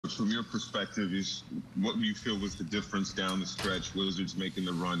Coach, from your perspective, is what do you feel was the difference down the stretch? Wizards making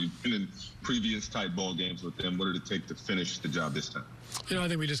the run. You've been in previous tight ball games with them. What did it take to finish the job this time? I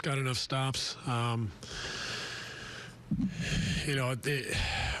think we just got enough stops.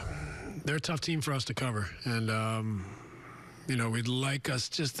 They're a tough team for us to cover, and we'd like us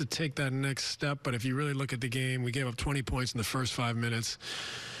just to take that next step. But if you really look at the game, we gave up 20 points in the first 5 minutes.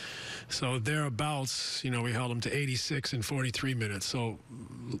 So thereabouts, we held them to 86 in 43 minutes. So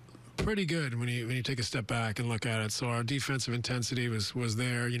pretty good when you take a step back and look at it. So our defensive intensity was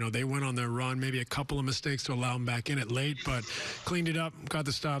there. They went on their run, maybe a couple of mistakes to allow them back in it late, but cleaned it up, got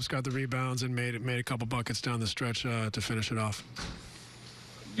the stops, got the rebounds, and made a couple buckets down the stretch to finish it off.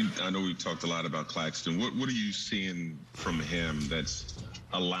 I know we've talked a lot about Claxton. What are you seeing from him that's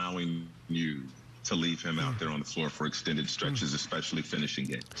allowing you to leave him out there on the floor for extended stretches, especially finishing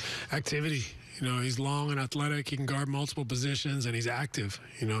games? Activity. He's long and athletic. He can guard multiple positions, and he's active.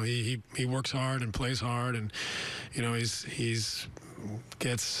 He works hard and plays hard, and he's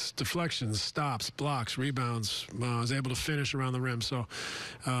gets deflections, stops, blocks, rebounds. Is able to finish around the rim. So,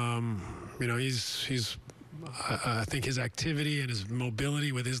 he's. I think his activity and his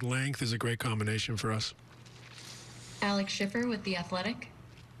mobility with his length is a great combination for us. Alex Schiffer with The Athletic.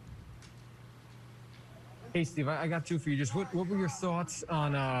 Hey, Steve, I got two for you. Just what were your thoughts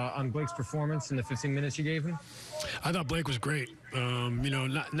on Blake's performance in the 15 minutes you gave him? I thought Blake was great.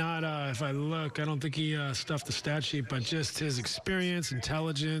 If I look, I don't think he stuffed the stat sheet, but just his experience,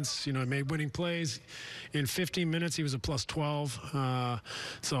 intelligence, made winning plays. In 15 minutes, he was a plus 12.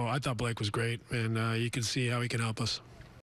 So I thought Blake was great, and you can see how he can help us.